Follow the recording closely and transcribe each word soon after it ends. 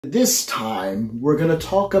This time, we're going to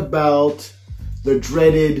talk about the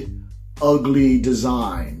dreaded ugly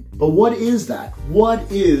design. But what is that?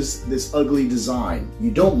 What is this ugly design? You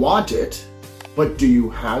don't want it, but do you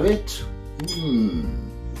have it?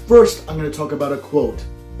 First, I'm going to talk about a quote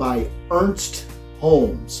by Ernst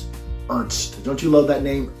Holmes. Ernst, don't you love that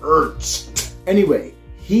name? Ernst. Anyway,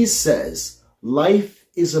 he says, life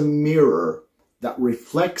is a mirror that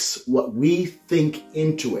reflects what we think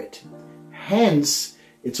into it. Hence,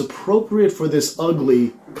 it's appropriate for this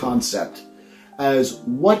ugly concept, as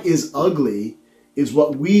what is ugly is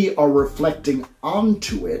what we are reflecting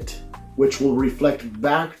onto it, which will reflect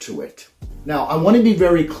back to it. Now, I want to be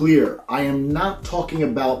very clear. I am not talking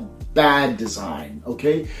about bad design,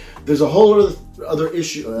 okay? There's a whole other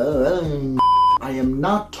issue. I am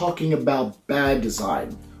not talking about bad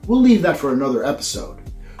design. We'll leave that for another episode.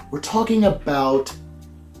 We're talking about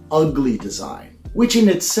ugly design, which in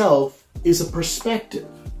itself is a perspective.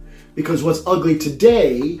 Because what's ugly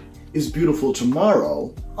today is beautiful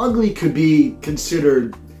tomorrow. Ugly could be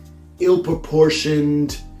considered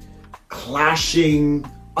ill-proportioned, clashing,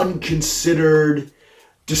 unconsidered,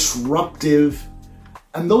 disruptive.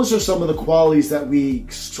 And those are some of the qualities that we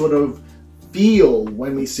sort of feel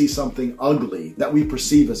when we see something ugly, that we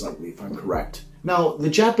perceive as ugly, if I'm correct. Now, the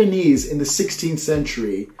Japanese in the 16th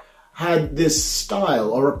century had this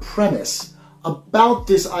style or a premise about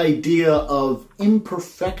this idea of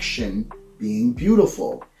imperfection being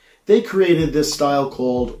beautiful. They created this style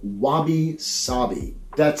called wabi-sabi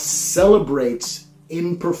that celebrates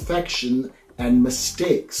imperfection and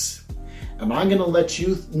mistakes. And I'm going to let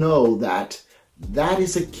you know that that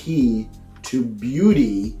is a key to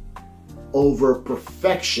beauty over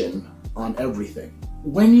perfection on everything.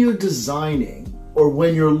 When you're designing or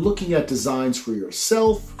when you're looking at designs for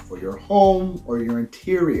yourself, for your home or your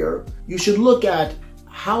interior, you should look at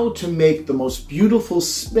how to make the most beautiful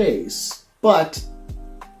space, but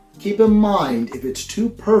keep in mind, if it's too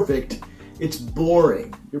perfect, it's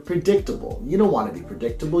boring. You're predictable. You don't want to be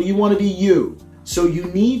predictable. You want to be you. So you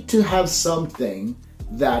need to have something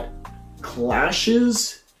that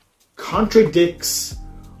clashes, contradicts,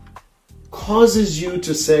 causes you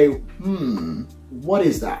to say, what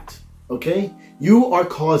is that? Okay? You are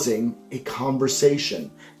causing a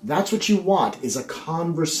conversation. That's what you want, is a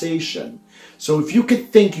conversation. So if you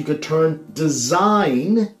could think you could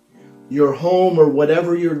design your home or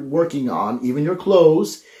whatever you're working on, even your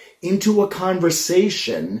clothes, into a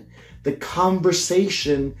conversation, the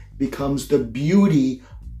conversation becomes the beauty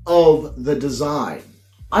of the design.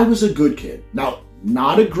 I was a good kid. Now,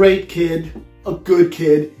 not a great kid, a good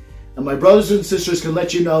kid. And my brothers and sisters can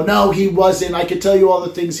let you know, no, he wasn't. I could tell you all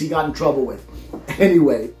the things he got in trouble with.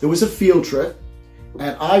 Anyway, there was a field trip,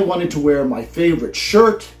 and I wanted to wear my favorite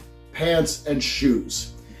shirt, pants, and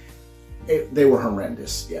shoes. They were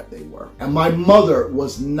horrendous. Yeah, they were. And my mother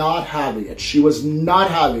was not having it. She was not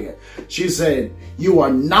having it. She said, you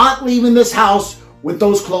are not leaving this house with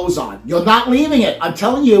those clothes on. You're not leaving it. I'm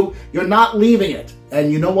telling you, you're not leaving it.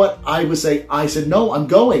 And you know what I would say? I said, no, I'm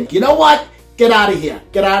going. You know what? Get out of here.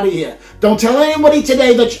 Get out of here. Don't tell anybody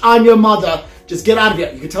today that I'm your mother. Just get out of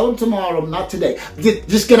here. You can tell them tomorrow, not today.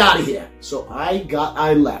 Just get out of here. So I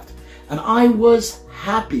left. And I was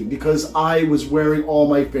happy because I was wearing all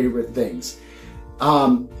my favorite things.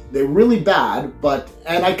 They're really bad,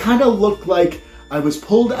 and I kind of looked like I was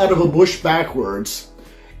pulled out of a bush backwards.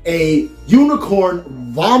 A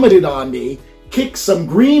unicorn vomited on me, kicked some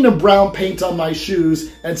green and brown paint on my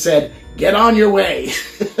shoes, and said, get on your way.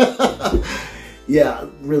 Yeah,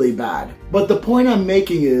 really bad. But the point I'm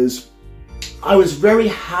making is, I was very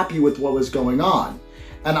happy with what was going on.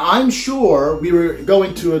 And I'm sure we were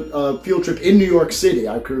going to a field trip in New York City.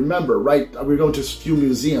 I can remember, right? We were going to a few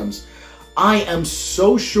museums. I am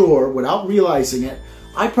so sure, without realizing it,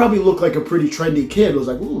 I probably looked like a pretty trendy kid. I was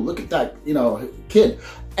like, ooh, look at that, kid.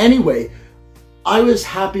 Anyway, I was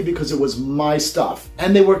happy because it was my stuff.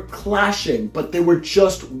 And they were clashing, but they were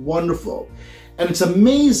just wonderful. And it's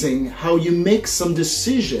amazing how you make some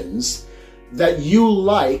decisions that you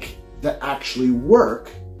like that actually work,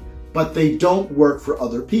 but they don't work for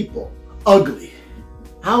other people. Ugly.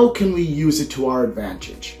 How can we use it to our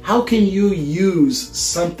advantage? How can you use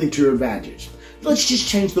something to your advantage? Let's just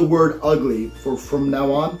change the word ugly from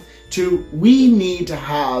now on to we need to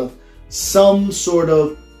have some sort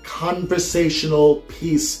of conversational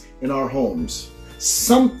piece in our homes.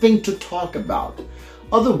 Something to talk about.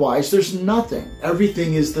 Otherwise, there's nothing.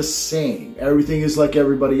 Everything is the same. Everything is like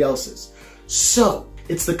everybody else's. So,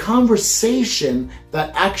 it's the conversation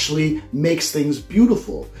that actually makes things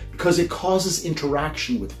beautiful because it causes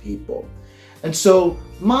interaction with people. And so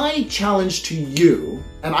my challenge to you,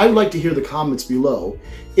 and I would like to hear the comments below,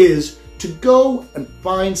 is to go and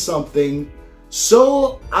find something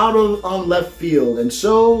so on left field and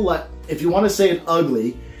so, like, if you want to say it,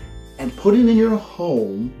 ugly, and put it in your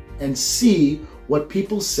home and see what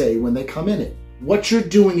people say when they come in it. What you're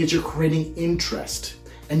doing is you're creating interest.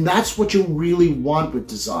 And that's what you really want with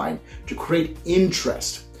design, to create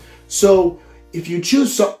interest. So if you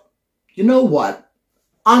choose you know what?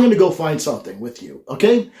 I'm going to go find something with you,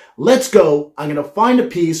 okay? Let's go. I'm going to find a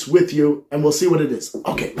piece with you and we'll see what it is.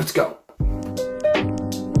 Okay, let's go.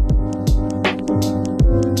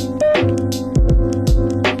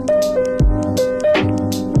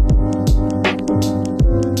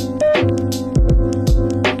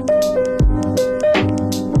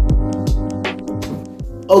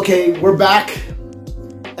 Okay, we're back.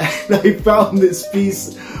 And I found this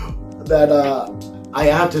piece that I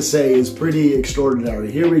have to say is pretty extraordinary.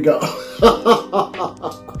 Here we go.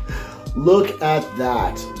 Look at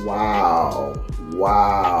that. Wow.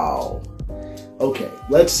 Wow. Okay,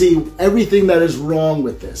 let's see everything that is wrong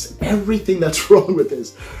with this. Everything that's wrong with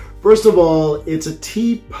this. First of all, it's a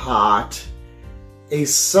teapot, a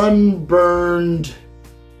sunburned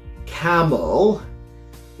camel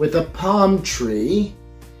with a palm tree,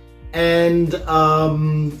 and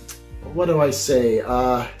what do I say?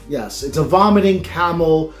 Yes, it's a vomiting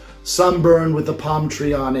camel, sunburned with a palm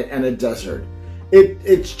tree on it, and a desert.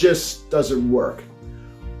 It just doesn't work.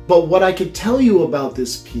 But what I can tell you about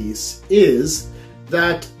this piece is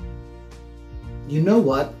that, you know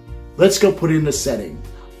what? Let's go put it in a setting.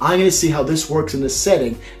 I'm going to see how this works in a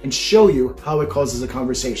setting and show you how it causes a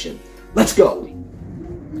conversation. Let's go.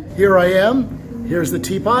 Here I am. Here's the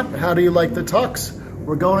teapot. How do you like the tux?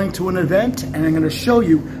 We're going to an event, and I'm going to show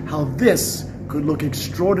you how this could look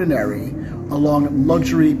extraordinary along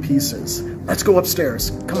luxury pieces. Let's go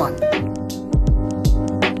upstairs. Come on.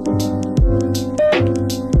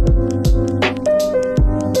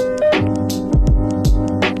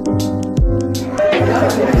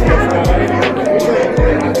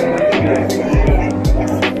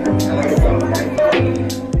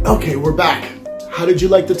 Okay, we're back. How did you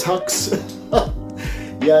like the tux?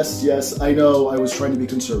 Yes, I know I was trying to be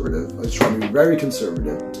conservative. I was trying to be very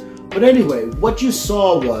conservative. But anyway, what you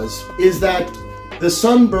saw is that the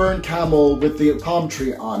sunburned camel with the palm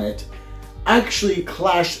tree on it actually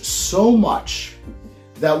clashed so much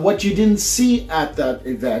that what you didn't see at that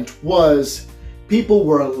event was people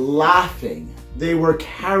were laughing. They were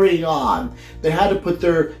carrying on. They had to put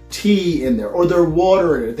their tea in there or their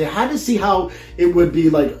water in it. They had to see how it would be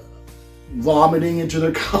like vomiting into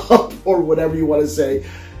their cup or whatever you want to say.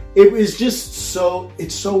 It was just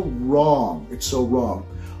it's so wrong. It's so wrong.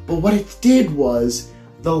 But what it did was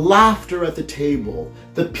the laughter at the table,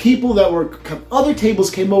 the people that were, other tables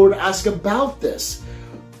came over to ask about this.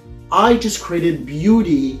 I just created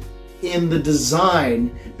beauty in the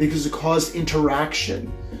design because it caused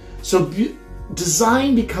interaction. So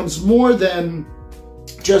design becomes more than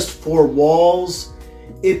just four walls.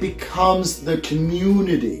 It becomes the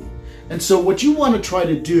community. And so what you want to try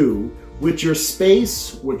to do with your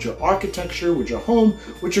space, with your architecture, with your home,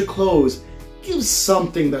 with your clothes, give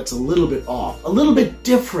something that's a little bit off, a little bit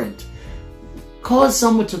different. Cause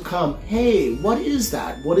someone to come, hey, what is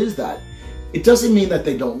that? What is that? It doesn't mean that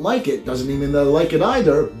they don't like it, doesn't mean they like it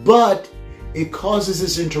either, but it causes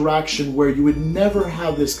this interaction where you would never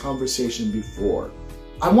have this conversation before.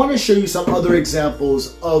 I want to show you some other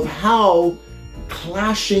examples of how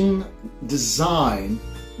clashing design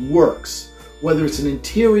works, whether it's an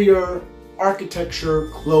interior, architecture,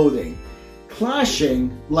 clothing.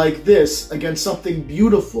 Clashing like this against something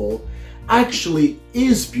beautiful actually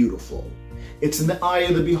is beautiful. It's in the eye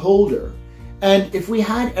of the beholder. And if we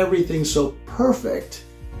had everything so perfect,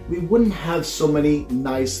 we wouldn't have so many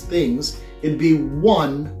nice things. It'd be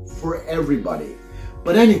one for everybody.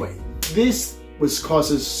 But anyway, this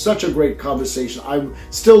causes such a great conversation. I'm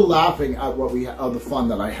still laughing at the fun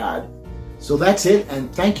that I had. So that's it,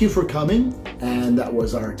 and thank you for coming. And that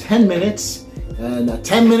was our 10 minutes. And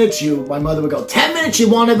 10 minutes, my mother would go, 10 minutes you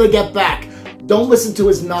wanted to get back. Don't listen to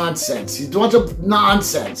his nonsense. He's doing some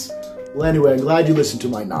nonsense. Well, anyway, I'm glad you listened to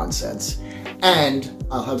my nonsense. And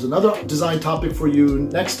I'll have another design topic for you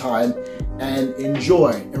next time. And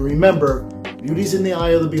enjoy. And remember, beauty's in the eye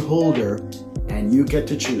of the beholder, and you get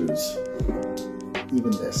to choose. Even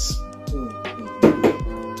this.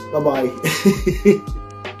 Bye-bye.